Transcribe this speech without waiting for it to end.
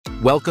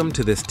Welcome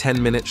to this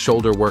 10-minute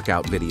shoulder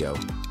workout video.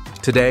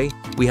 Today,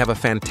 we have a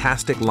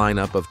fantastic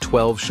lineup of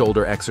 12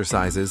 shoulder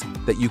exercises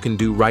that you can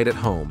do right at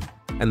home.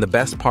 And the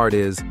best part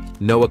is,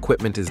 no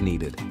equipment is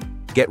needed.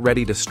 Get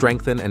ready to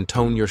strengthen and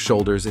tone your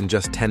shoulders in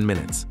just 10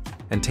 minutes,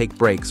 and take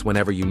breaks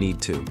whenever you need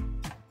to.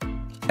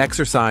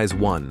 Exercise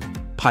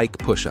 1. Pike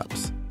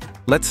push-ups.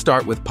 Let's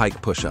start with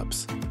pike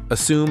push-ups.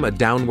 Assume a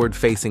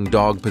downward-facing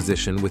dog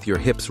position with your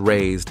hips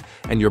raised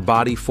and your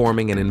body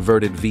forming an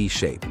inverted V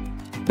shape.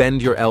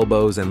 Bend your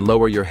elbows and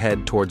lower your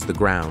head towards the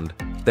ground,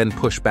 then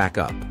push back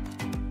up.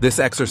 This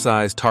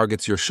exercise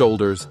targets your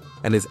shoulders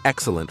and is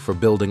excellent for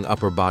building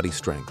upper body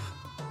strength.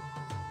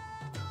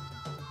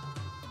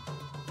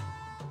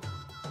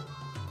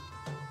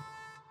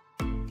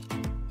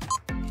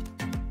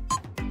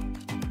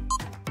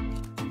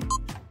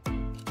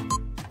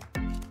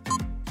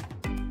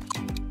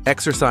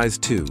 Exercise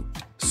 2.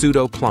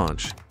 Pseudo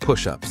planche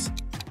push-ups.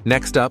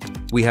 Next up,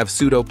 we have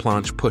pseudo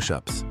planche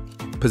push-ups.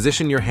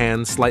 Position your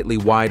hands slightly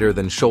wider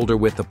than shoulder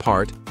width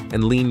apart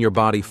and lean your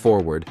body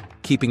forward,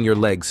 keeping your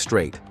legs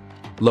straight.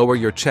 Lower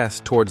your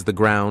chest towards the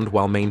ground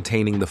while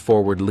maintaining the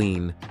forward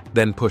lean,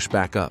 then push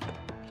back up.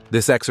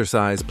 This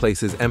exercise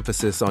places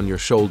emphasis on your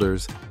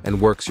shoulders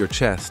and works your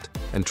chest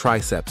and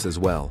triceps as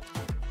well.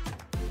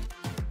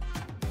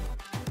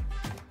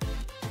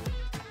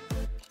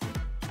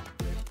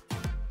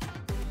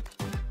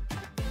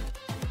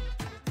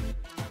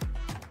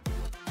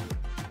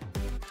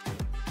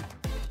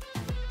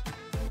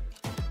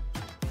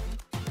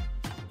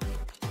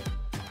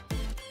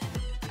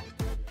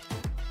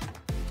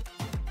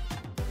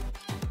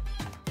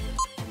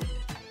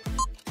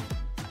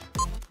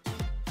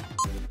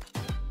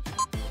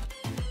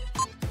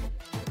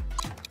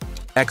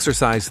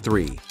 Exercise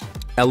 3.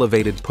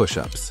 Elevated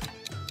push-ups.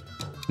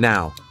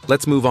 Now,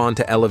 let's move on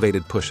to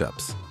elevated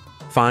push-ups.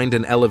 Find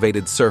an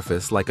elevated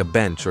surface like a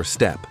bench or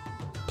step.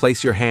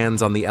 Place your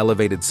hands on the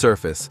elevated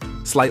surface,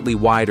 slightly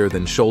wider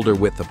than shoulder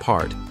width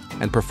apart,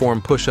 and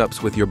perform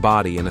push-ups with your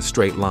body in a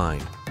straight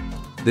line.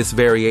 This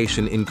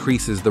variation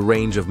increases the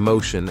range of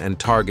motion and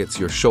targets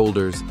your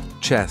shoulders,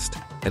 chest,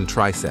 and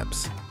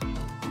triceps.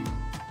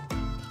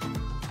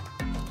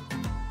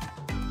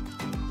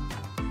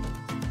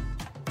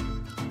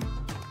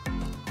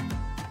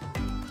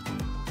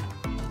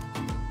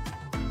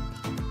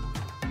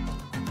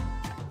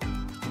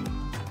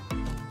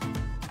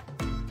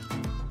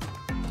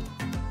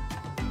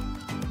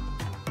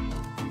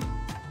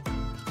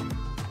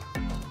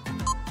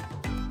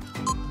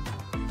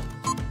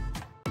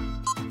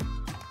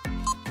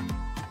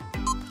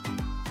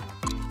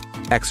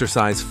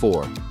 Exercise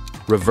 4.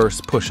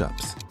 Reverse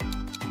push-ups.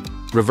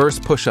 Reverse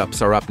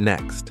push-ups are up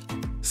next.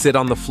 Sit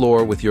on the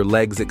floor with your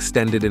legs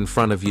extended in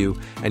front of you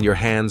and your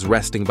hands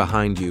resting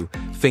behind you,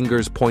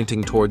 fingers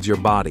pointing towards your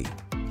body.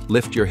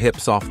 Lift your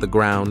hips off the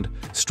ground,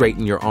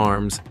 straighten your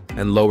arms,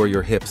 and lower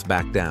your hips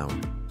back down.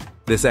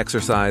 This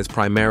exercise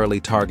primarily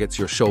targets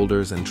your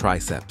shoulders and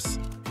triceps.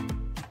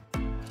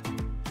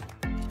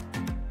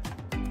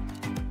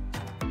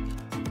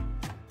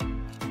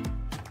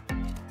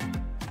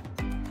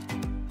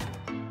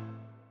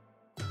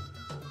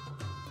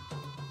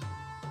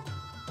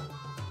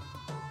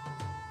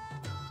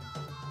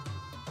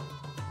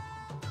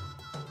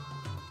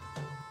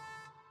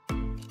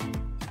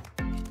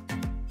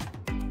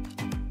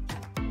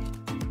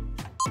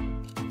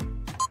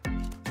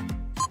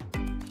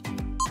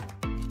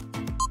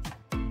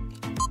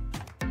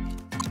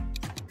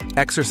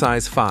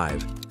 Exercise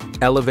 5.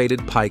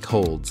 Elevated pike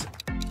holds.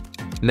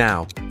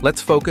 Now, let's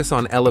focus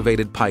on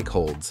elevated pike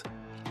holds.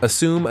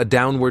 Assume a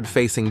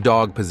downward-facing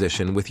dog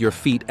position with your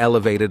feet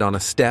elevated on a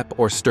step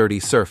or sturdy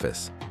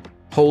surface.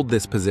 Hold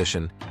this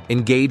position,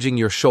 engaging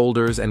your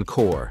shoulders and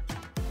core.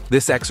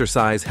 This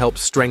exercise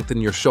helps strengthen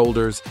your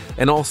shoulders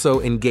and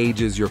also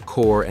engages your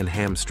core and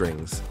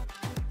hamstrings.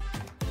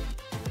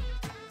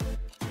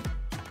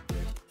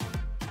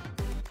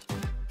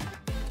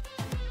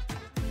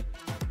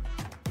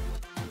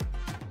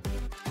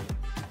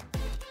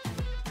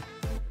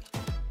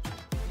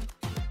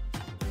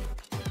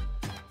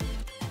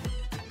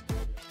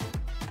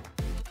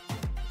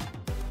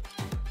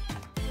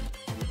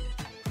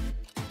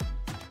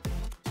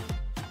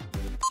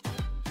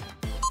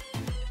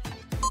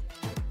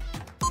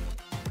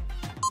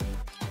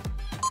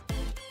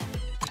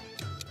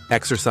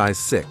 Exercise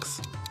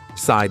 6.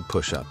 Side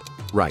push-up,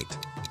 right.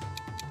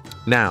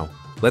 Now,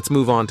 let's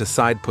move on to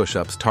side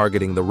push-ups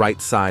targeting the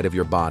right side of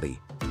your body.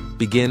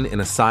 Begin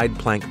in a side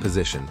plank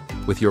position,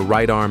 with your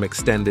right arm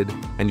extended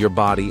and your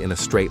body in a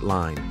straight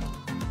line.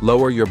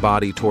 Lower your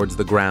body towards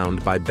the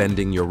ground by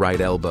bending your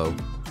right elbow,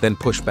 then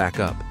push back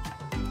up.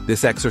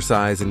 This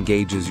exercise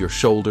engages your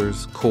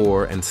shoulders,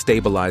 core, and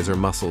stabilizer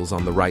muscles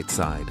on the right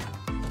side.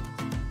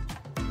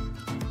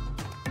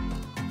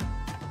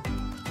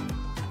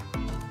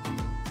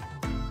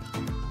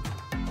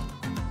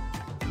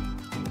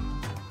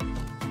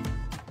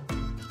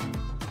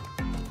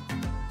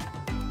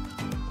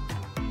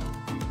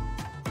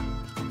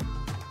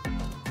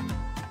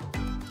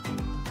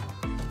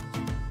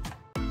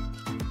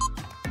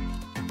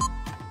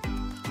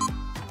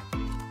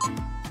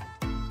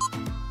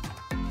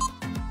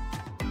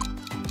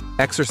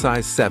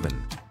 Exercise 7.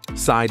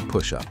 Side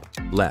push-up,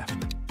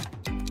 left.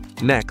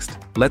 Next,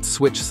 let's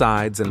switch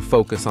sides and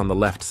focus on the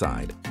left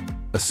side.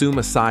 Assume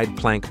a side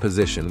plank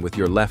position with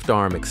your left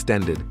arm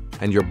extended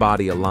and your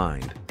body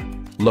aligned.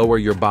 Lower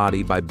your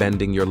body by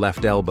bending your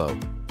left elbow,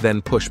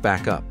 then push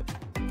back up.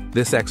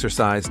 This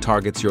exercise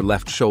targets your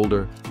left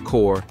shoulder,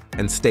 core,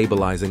 and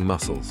stabilizing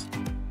muscles.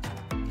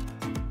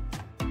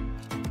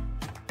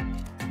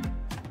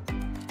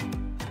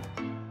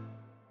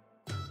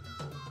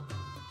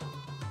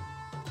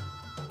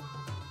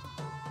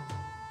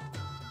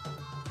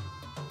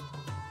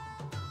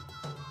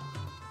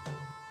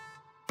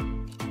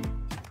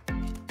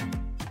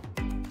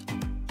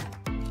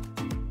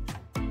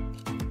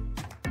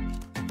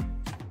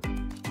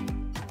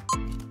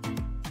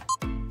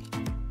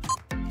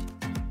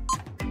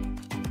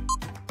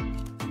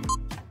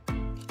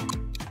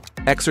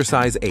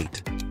 Exercise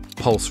 8.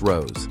 Pulse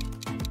rows.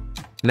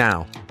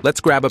 Now,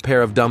 let's grab a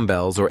pair of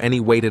dumbbells or any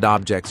weighted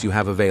objects you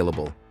have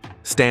available.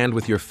 Stand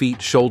with your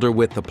feet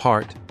shoulder-width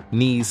apart,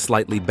 knees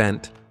slightly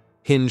bent.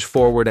 Hinge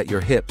forward at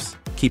your hips,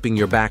 keeping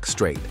your back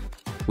straight.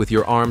 With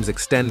your arms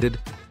extended,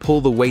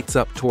 pull the weights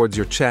up towards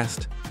your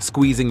chest,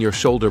 squeezing your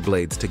shoulder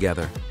blades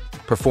together.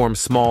 Perform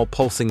small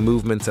pulsing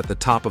movements at the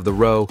top of the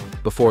row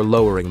before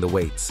lowering the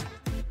weights.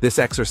 This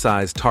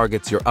exercise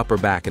targets your upper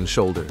back and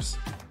shoulders.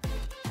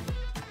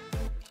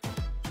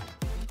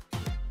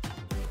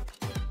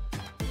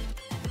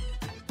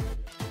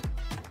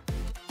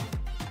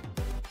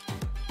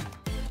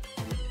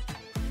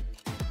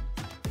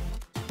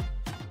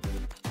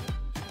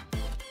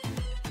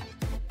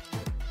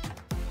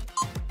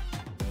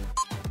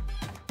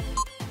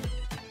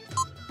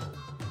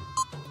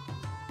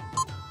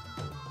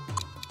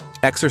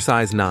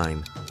 Exercise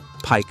 9.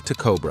 Pike to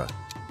Cobra.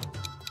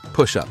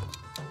 Push-up.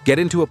 Get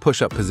into a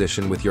push-up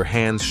position with your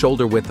hands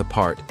shoulder-width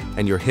apart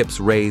and your hips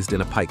raised in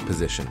a pike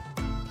position.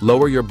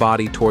 Lower your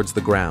body towards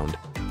the ground,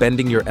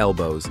 bending your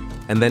elbows,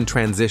 and then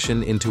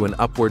transition into an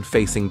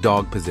upward-facing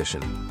dog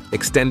position,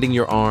 extending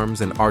your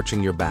arms and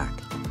arching your back.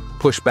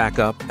 Push back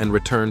up and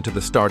return to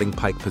the starting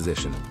pike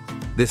position.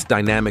 This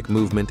dynamic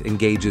movement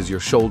engages your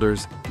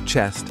shoulders,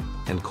 chest,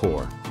 and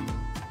core.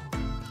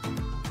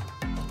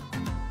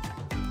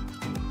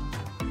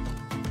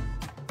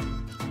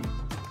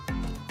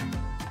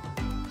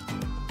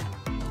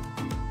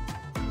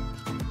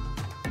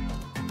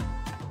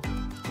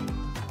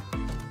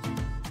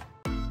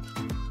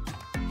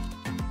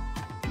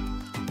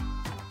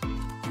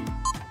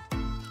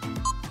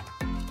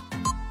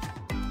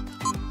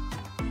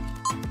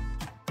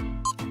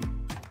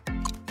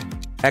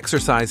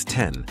 Exercise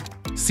 10.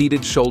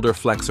 Seated shoulder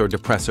flexor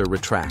depressor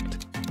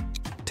retract.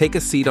 Take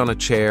a seat on a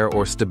chair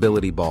or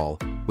stability ball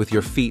with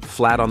your feet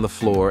flat on the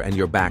floor and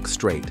your back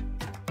straight.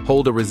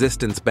 Hold a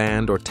resistance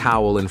band or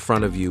towel in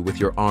front of you with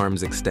your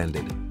arms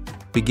extended.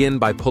 Begin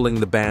by pulling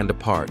the band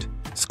apart,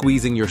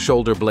 squeezing your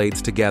shoulder blades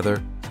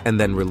together, and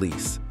then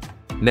release.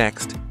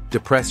 Next,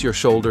 depress your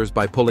shoulders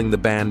by pulling the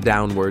band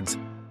downwards,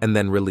 and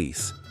then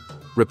release.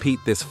 Repeat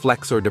this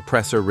flexor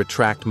depressor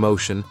retract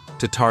motion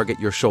to target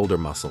your shoulder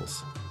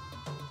muscles.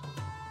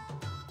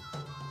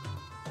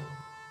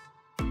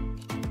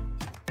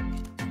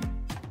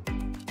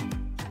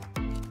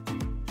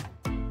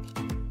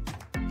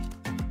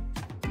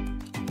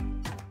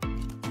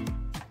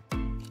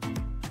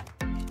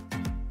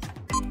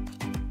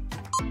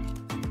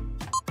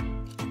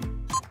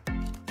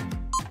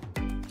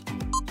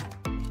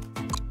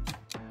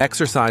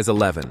 Exercise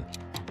 11.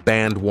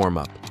 Band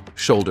warm-up,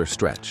 shoulder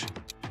stretch.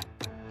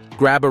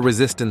 Grab a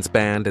resistance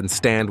band and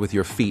stand with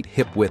your feet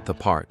hip-width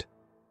apart.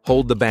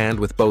 Hold the band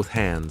with both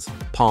hands,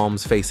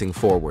 palms facing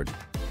forward.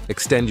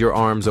 Extend your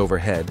arms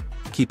overhead,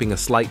 keeping a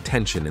slight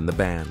tension in the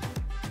band.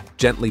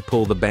 Gently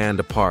pull the band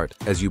apart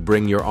as you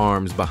bring your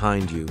arms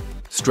behind you,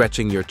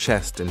 stretching your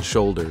chest and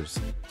shoulders.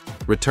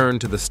 Return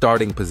to the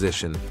starting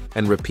position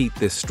and repeat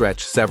this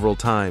stretch several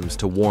times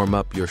to warm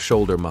up your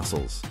shoulder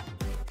muscles.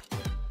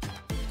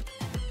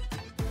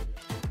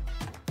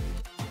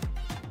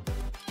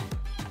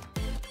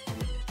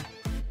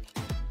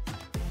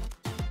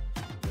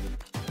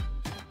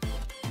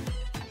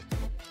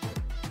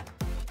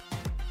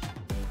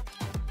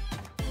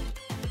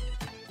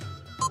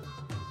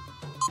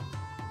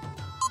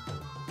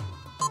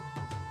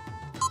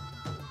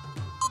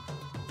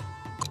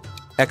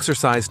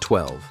 Exercise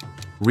 12.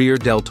 Rear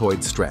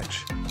deltoid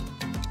stretch.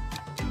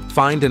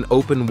 Find an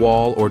open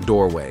wall or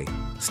doorway.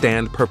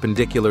 Stand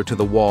perpendicular to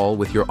the wall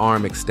with your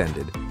arm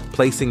extended,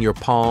 placing your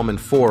palm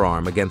and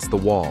forearm against the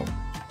wall.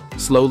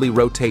 Slowly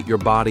rotate your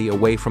body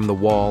away from the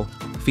wall,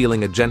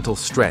 feeling a gentle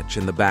stretch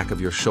in the back of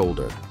your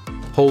shoulder.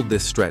 Hold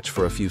this stretch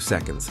for a few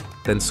seconds,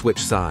 then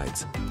switch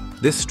sides.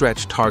 This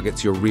stretch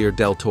targets your rear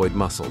deltoid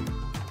muscle.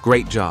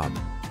 Great job!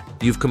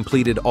 You've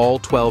completed all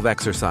 12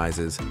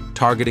 exercises,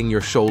 targeting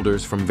your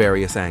shoulders from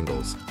various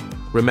angles.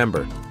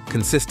 Remember,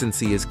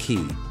 consistency is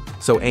key,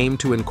 so aim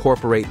to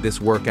incorporate this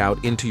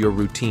workout into your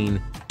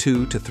routine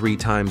 2 to 3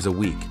 times a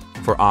week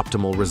for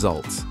optimal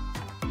results.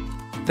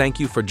 Thank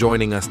you for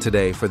joining us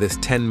today for this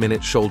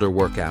 10-minute shoulder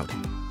workout.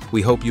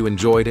 We hope you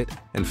enjoyed it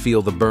and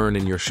feel the burn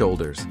in your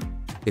shoulders.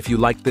 If you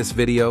liked this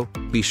video,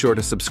 be sure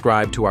to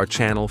subscribe to our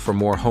channel for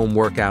more home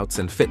workouts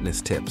and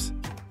fitness tips.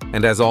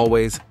 And as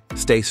always,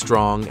 stay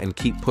strong and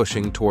keep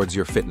pushing towards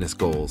your fitness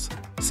goals.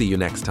 See you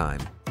next time.